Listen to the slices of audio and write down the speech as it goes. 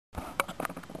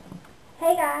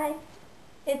Hey guys,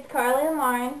 It's Carly and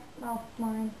Lauren. well,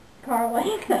 mine,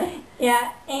 Carly.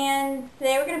 Yeah, and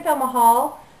today we're going to film a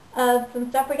haul of some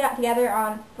stuff we got together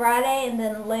on Friday, and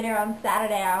then later on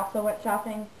Saturday I also went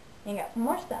shopping and got some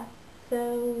more stuff.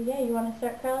 So, yeah, you want to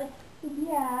start, Carly?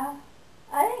 Yeah,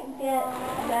 I didn't get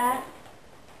that.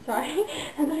 Sorry.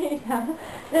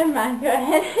 Never mind, go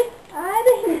ahead.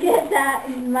 I didn't get that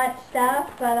much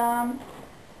stuff, but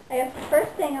I guess the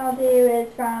first thing I'll do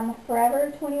is from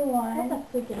Forever 21. That's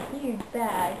a freaking huge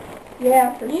bag.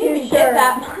 Yeah, for You two didn't even shirts. get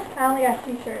that much. I only got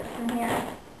 2 shirts from here.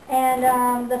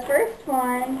 And the first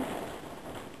one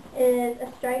is a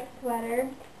striped sweater.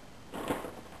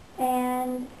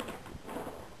 And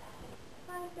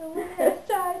A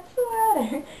striped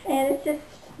sweater. And it's just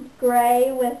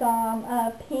gray with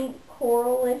a pink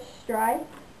coralish stripe.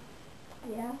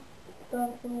 Yeah,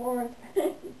 so the Lord.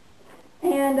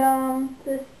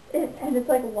 And it's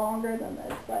like longer than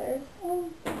those sweaters.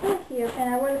 It's so cute.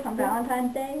 And I wore this on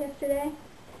Valentine's Day yesterday.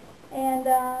 And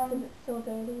is it still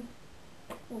dirty?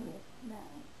 No.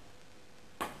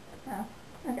 Oh,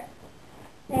 okay.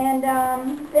 And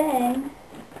then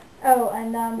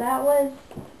that was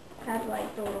had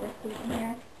like the little receipt in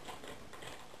here.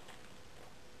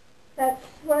 That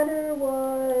sweater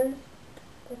was,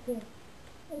 let's see,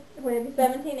 wait,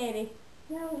 $17.80.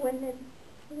 no, what is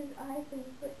Ivory?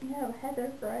 No, Heather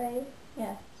Gray.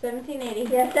 Yeah, $17.80.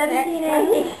 Yeah,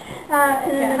 $17.80.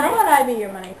 And then How about I be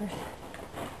your money person?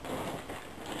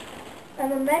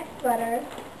 the next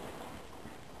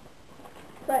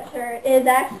sweatshirt is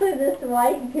actually this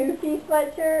white Goofy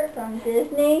sweatshirt from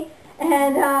Disney.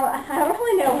 And I don't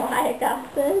really know why I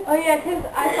got this. Oh yeah, 'cause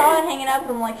I saw it hanging up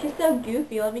and I'm like, she's so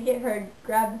goofy, let me get her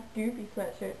grab this goofy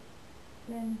sweatshirt.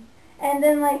 And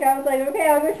then like I was like, okay,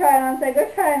 I'll go try it on. So I go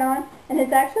try it on, and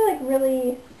it's actually like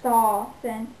really soft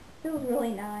and feels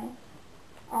really nice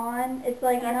on. It's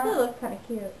like, It actually looks kind of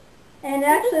cute. and it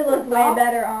actually looks way soft?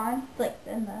 better on. It's like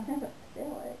thin though. Yeah, but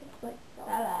still, it's like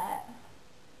I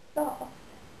soft.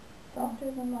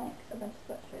 Softer than like a bunch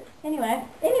of sweatshirts. Anyway,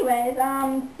 Anyways,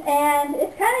 and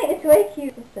it's way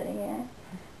cute just sitting here.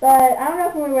 But I don't know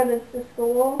if I'm gonna wear this to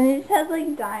school. And it just has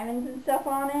like diamonds and stuff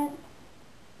on it.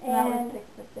 And that was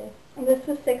 $6.50. And this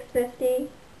was $6.50.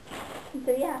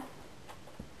 So yeah,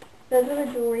 those are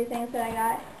the jewelry things that I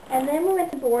got. And then we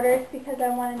went to Borders because I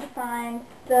wanted to find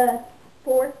the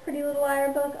 4th Pretty Little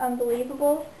Liar book,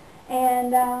 Unbelievable.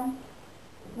 And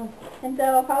so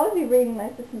I'll probably be reading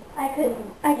most of them. I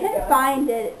couldn't find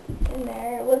it in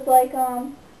there. It was like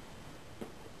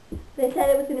they said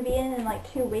it was going to be in like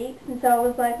 2 weeks, and so I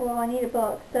was like, well, I need a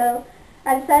book. So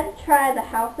I decided to try the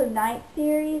House of Night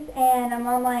series, and I'm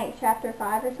on like chapter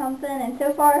 5 or something, and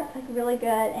so far it's like really good,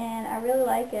 and I really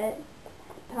like it.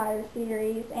 Entire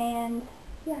series, and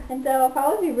yeah, and so I'll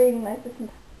probably be reading most of them.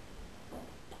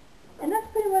 And that's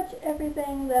pretty much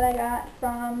everything that I got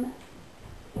from.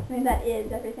 I mean, that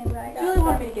is everything that I got. Julie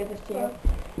wanted me to give this to you.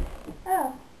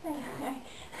 Oh, thanks.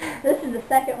 This is the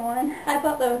second one. I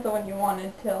thought that was the one you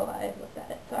wanted till I looked at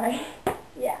it. Sorry.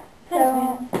 Yeah.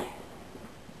 So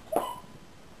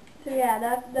yeah,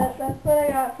 that's what I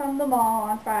got from the mall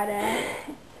on Friday.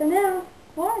 So now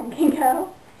Lauren can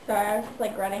go. Sorry, I was just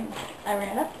like running. I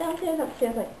ran downstairs,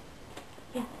 upstairs, like,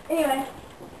 yeah. Anyway,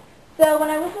 so when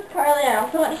I was with Carly, I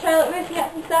also went to Charlotte Russe to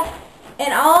get some stuff,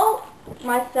 and all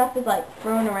my stuff is like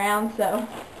thrown around, so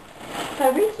I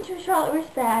reached into a Charlotte Russe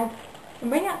bag and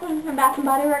bring out something from Bath and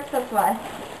Body Works. That's why.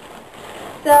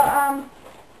 So I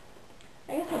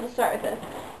guess I'll just start with this.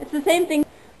 It's the same thing.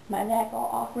 My neck all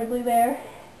awkwardly there,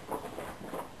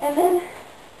 and then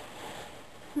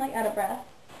I'm like out of breath.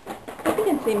 If you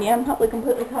can see me, I'm probably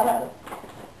completely cut out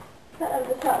of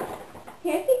the tub.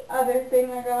 Here's the other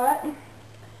thing I got,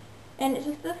 and it's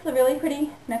just this really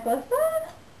pretty necklace.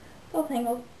 It's all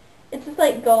tangled. It's just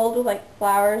like gold with like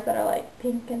flowers that are like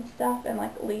pink and stuff, and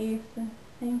like leaves and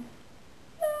things.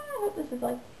 I hope this is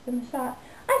like in the shot.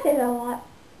 I say that a lot.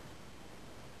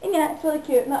 And yeah, it's really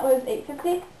cute, and that was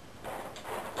 $8.50.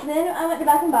 Then I went to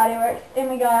Bath and Body Works, and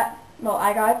we got, well,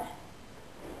 I got,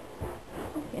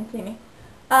 you can see me,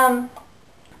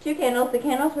 2 candles. The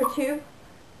candles were 2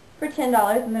 for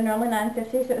 $10, and they're normally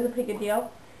 $9.50, so it was a pretty good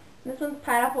deal. This one's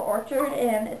Pineapple Orchard,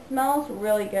 and it smells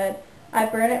really good. I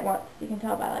burned it once. You can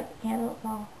tell by like the candle. It's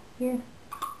all here.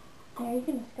 Yeah, you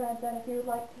can describe that if you would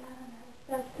like to.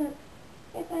 I don't know.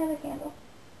 Here's my other candle.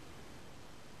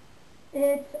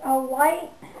 It's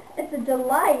a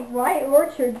delight white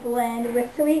orchard blend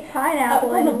with sweet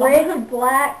pineapple and rich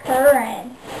black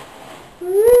currant.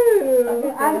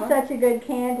 Woo! I'm such a good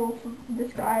candle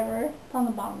describer. It's on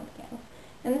the bottom of the candle.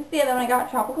 And this is the other one I got,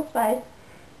 Tropical Spice,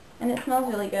 and it smells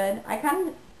really good. I kind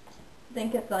of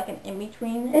think it's like an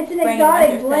in-between. It's an spring and exotic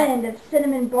winter blend of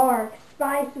cinnamon bark,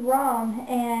 spiced rum,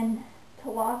 and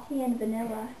talati and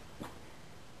vanilla.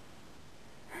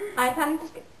 I kind of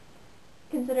just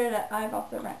consider that I've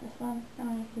also burnt this one. I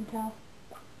don't know if you can tell.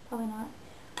 Probably not.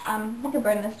 I could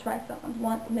burn this twice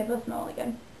once, and they both smell really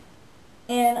good.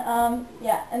 And,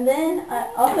 yeah. And then,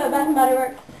 also at Bath& Body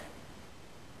Works,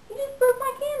 you just broke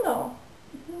my candle.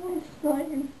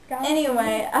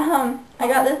 Anyway, I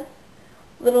got this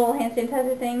little hand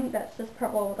sanitizer thing that's just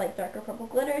purple with like darker purple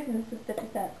glitters, and this is 50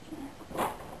 cents.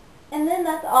 And then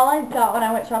that's all I got when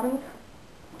I went shopping with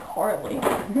Carly.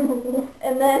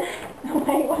 And then,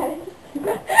 wait, what?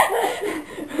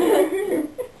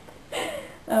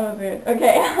 That was weird.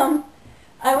 Okay,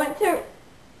 I went to,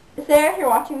 Sarah, if you're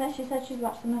watching this, she said she's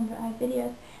watched some of my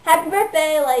videos. Happy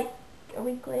birthday, like, a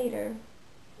week later.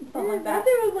 Something like that. Her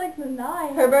birthday was like the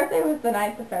 9th. Her birthday was the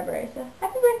 9th of February, so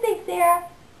happy birthday, Sarah.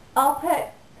 I'll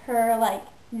put her, like,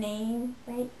 name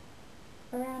right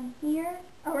around here.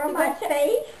 Around my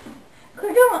face?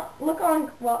 Look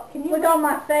on, well, can you look on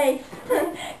my face?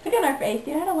 Click on her face.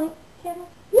 Do you know how to link channel?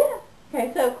 Yeah.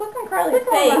 Okay, so click on Carly's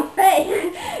click face. on my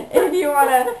face. If you want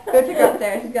to go check her out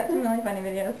there. She's got some really funny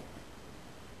videos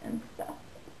and stuff.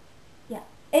 Yeah.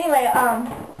 Anyway,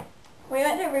 we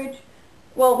went to Rouge.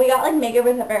 Well, we got like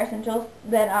makeovers at Bare Essentials.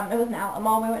 Then it was an outlet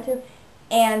mall we went to,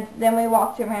 and then we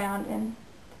walked around and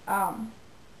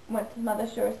went to some other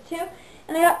stores too.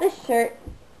 And I got this shirt.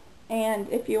 And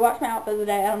if you watch my outfit of the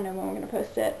day, I don't know when we're gonna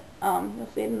post it. You'll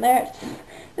see it in there. It's just,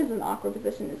 this is an awkward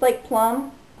position. It's like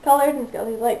plum colored, and it's got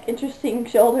these like interesting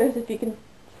shoulders, if you can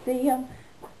see them.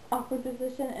 Awkward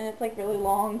position, and it's like really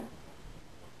long.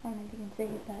 I don't know if you can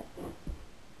see it, but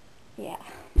yeah.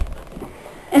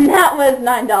 And that was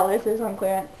 $9. It was on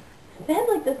clearance. They had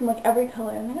like this in like every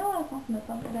color, and I know I was watching this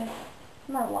on today.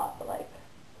 Not a lot, but like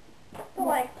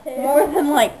 2. More than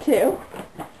like 2.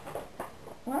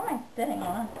 What am I sitting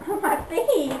on? On my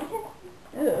feet.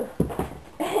 Ew.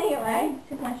 Anyway,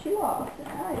 Took my shoe off.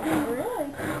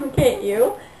 Really? look at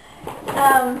you.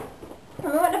 When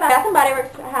we went to Bath& Body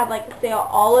Works, had like a sale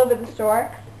all over the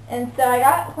store, and so I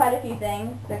got quite a few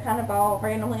things. They're kind of all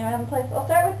randomly around the place. I'll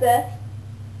start with this.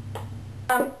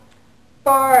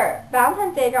 For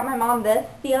Valentine's Day, I got my mom this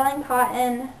Feeling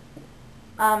Cotton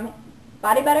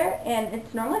body butter, and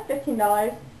it's normally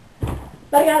 $15,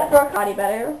 but I got it for a body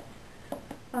butter.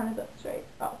 I don't know if that's straight.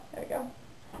 Oh, there we go.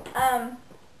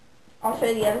 I'll show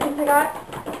you the other things I got.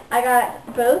 I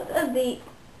got both of the,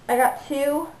 I got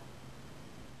 2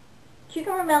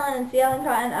 cucumber melon and Feeling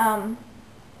Cotton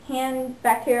hand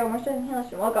bacterial moisture and hand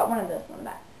lotion. Well, I got one of this one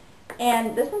back.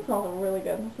 And this one smells really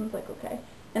good. This one's like okay.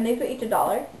 And these were each $1.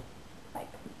 Like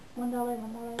 $1,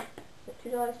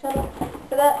 $2 total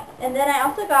for that. And then I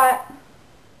also got,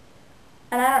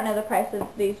 and I don't know the price of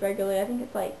these regularly. I think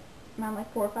it's like around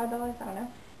like $4 or $5. I don't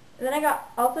know. And then I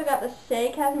also got the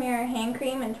Shea Cashmere Hand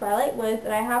Cream in Twilight Woods,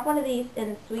 and I have one of these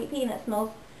in Sweet Pea, and it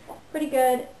smells pretty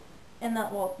good. And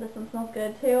well, this one smells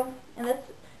good too. And this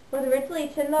was originally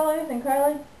 $10 in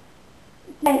Carly.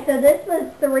 Okay, so this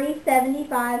was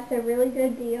 $3.75, so really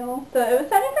good deal. So it was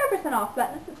 75% off.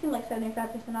 That doesn't seem like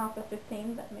 75% off of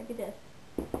 15, but maybe it is.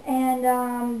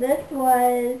 And this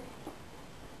was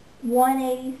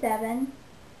 $1.87.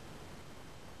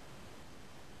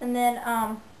 And then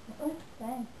what was I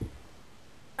saying?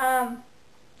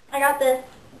 I got this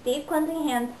deep cleansing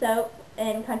hand soap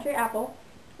in Country Apple.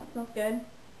 That smells good.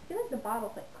 I feel like the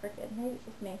bottle's like crooked. Maybe it's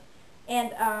just me.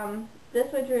 And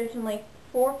this was originally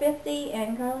 $4.50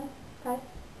 and Carly, price?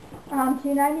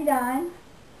 $2.99.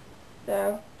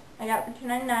 So I got it for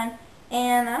 $2.99.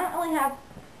 And I don't really have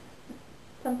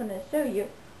something to show you,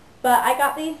 but I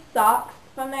got these socks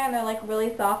from there, and they're like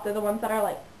really soft. They're the ones that are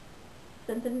like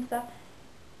scented and stuff.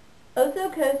 Oh So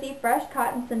Cozy Fresh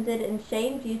Cotton Scented and Shea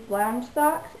Infused Lounge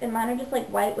Socks, and mine are just like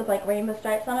white with like rainbow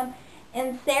stripes on them.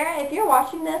 And Sarah, if you're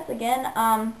watching this again,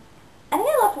 I think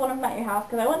I left one of them at your house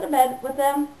because I went to bed with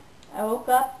them. I woke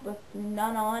up with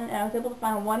none on, and I was able to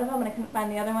find one of them, and I couldn't find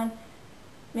the other one.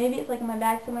 Maybe it's like in my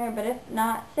bag somewhere, but if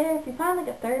not, Sarah, if you find like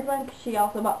a third one, because she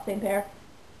also bought the same pair,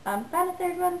 find a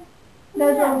third one.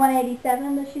 Those are $1.87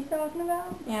 that she's talking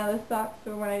about? Yeah, those socks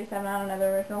were $1.87. I don't know the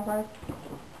original price.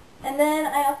 And then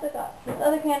I also got this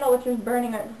other candle, which was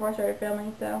burning right before I started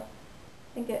filming, so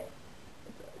I think it's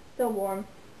still warm.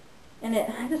 And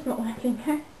I just smelled my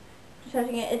finger. Just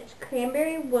touching it. It's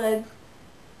Cranberry Woods,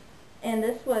 and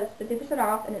this was 50%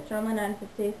 off, and it's normally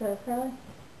 $9.50. So Carly,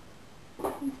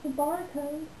 it's the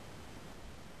barcode.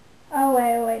 Oh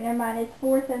wait, never mind. It's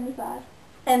 $4.75.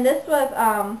 And this was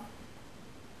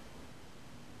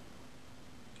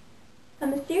a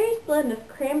mysterious blend of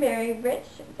cranberry, rich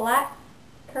black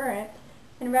currant,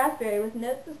 and raspberry with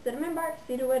notes of cinnamon bark,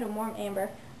 cedarwood, and warm amber.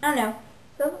 I don't know.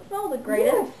 Doesn't smell the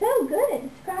greatest. You're so good at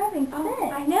describing scents.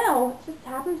 Oh, I know. It just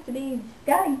happens to be.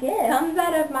 Got a gift. Comes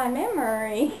out of my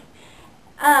memory.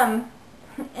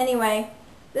 Anyway,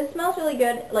 this smells really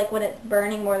good, like when it's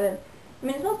burning more than, I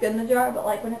mean, it smells good in the jar, but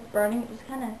like when it's burning, it just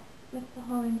kind of makes the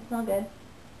whole room smell good.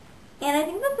 And I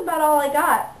think that's about all I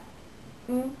got.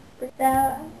 So,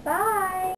 bye.